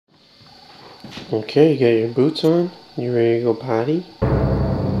Okay, you got your boots on? You ready to go potty? You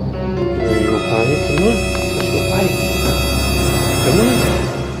ready to go potty? Come on, let's go potty. Come on.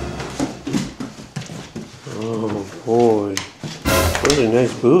 Oh boy, those are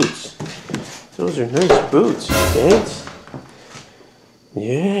nice boots. Those are nice boots, Spence.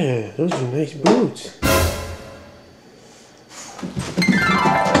 Yeah, those are nice boots.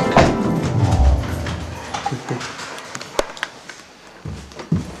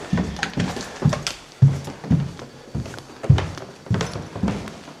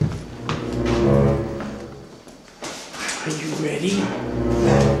 Are you ready?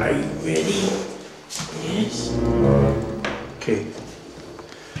 Are you ready? Yes? Okay.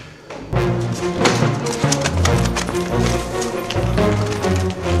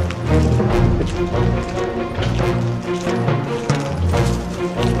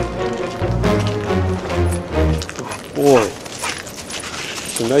 Oh boy.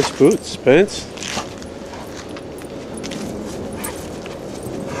 Some nice boots, Spence.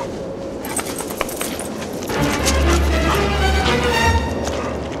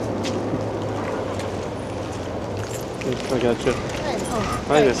 I got you.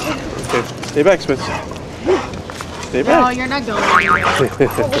 Hi, miss. Okay, stay back, Spence. Stay back. No, you're not going anywhere. Oh, look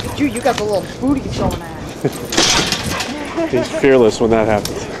at you. You got the little booties going on. He's fearless when that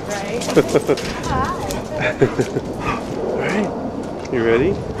happens. Right? Alright, you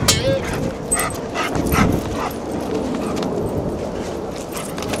ready?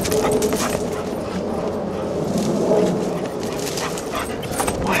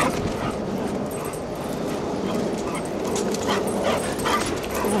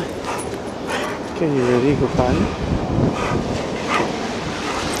 Okay, you ready? Go potty?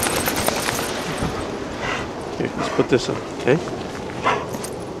 Here, let's put this on, okay?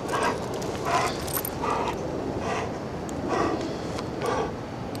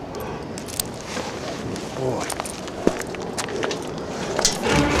 Boy.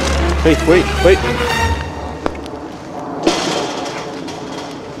 Hey, wait.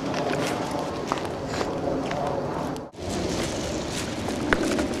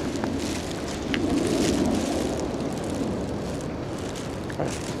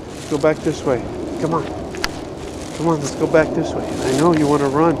 Go back this way. Come on. Come on, let's go back this way. I know you want to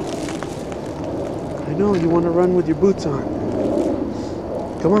run. I know you want to run with your boots on.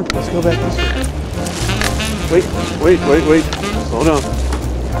 Come on, let's go back this way. Wait. Slow down.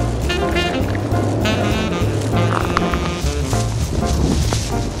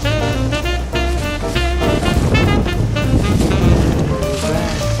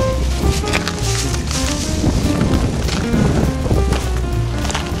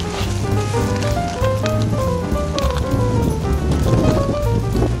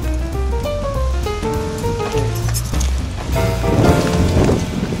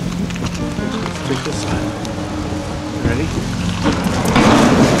 Take this side. Ready?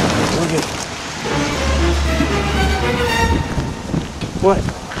 Look at what?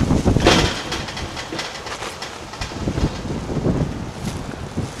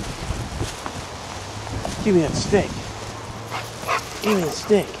 Give me that stick. Give me that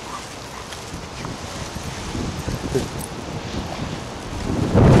stick.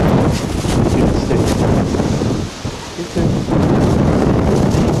 Give me that stick. Okay.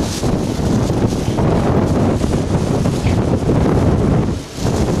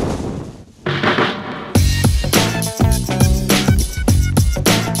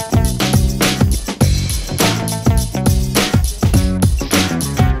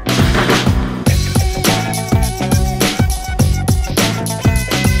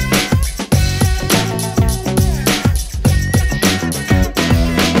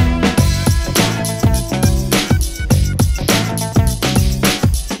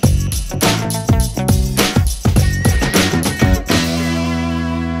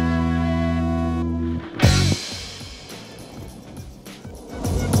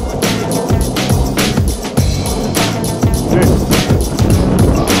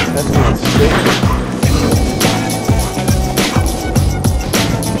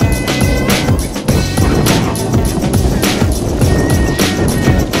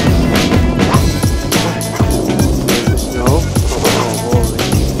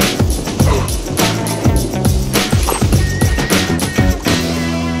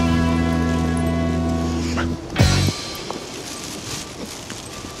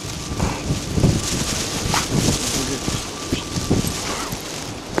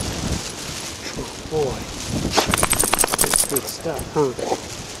 Boy, that's good stuff, huh?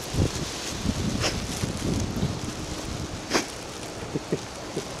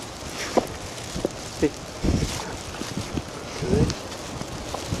 Good.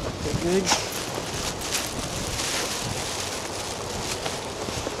 Good.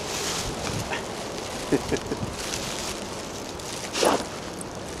 Hey, what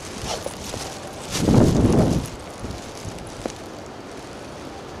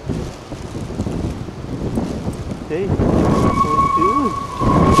are you doing?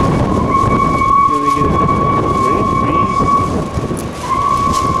 Gonna get a brain freeze.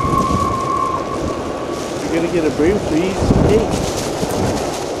 You're gonna get a brain freeze. Hey,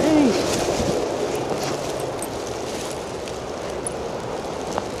 hey.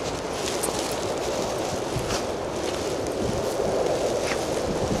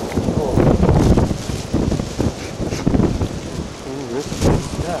 That's good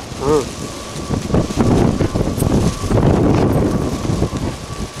stuff, huh?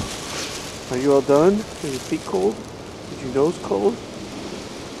 Are you all done? Are your feet cold? Is your nose cold?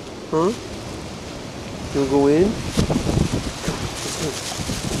 Huh? You wanna go in?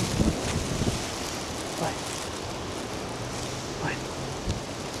 What? What?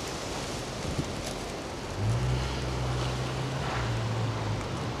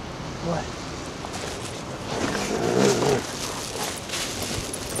 What?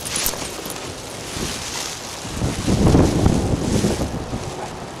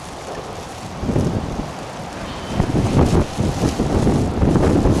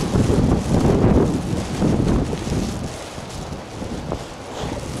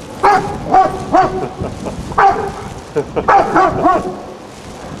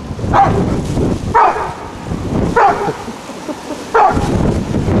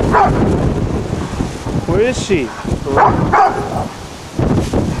 Where is she? Come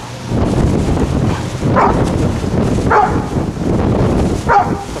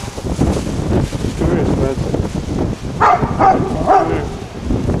here, Spencer. Come here.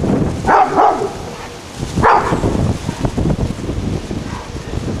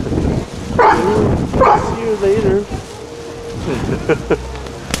 See you later.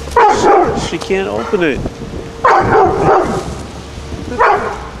 She can't open it.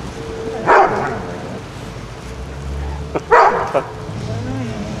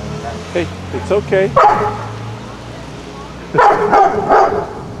 Hey, it's okay.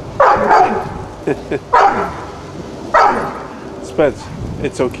 Spence,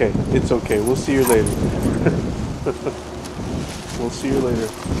 it's okay. It's okay. We'll see you later. We'll see you later.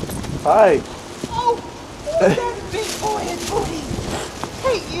 Hi. Oh, who's that big boy and booty?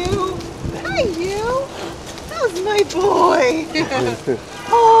 Hey, you. Hey, you. That was my boy.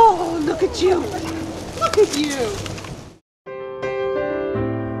 Oh, look at you. Look at you.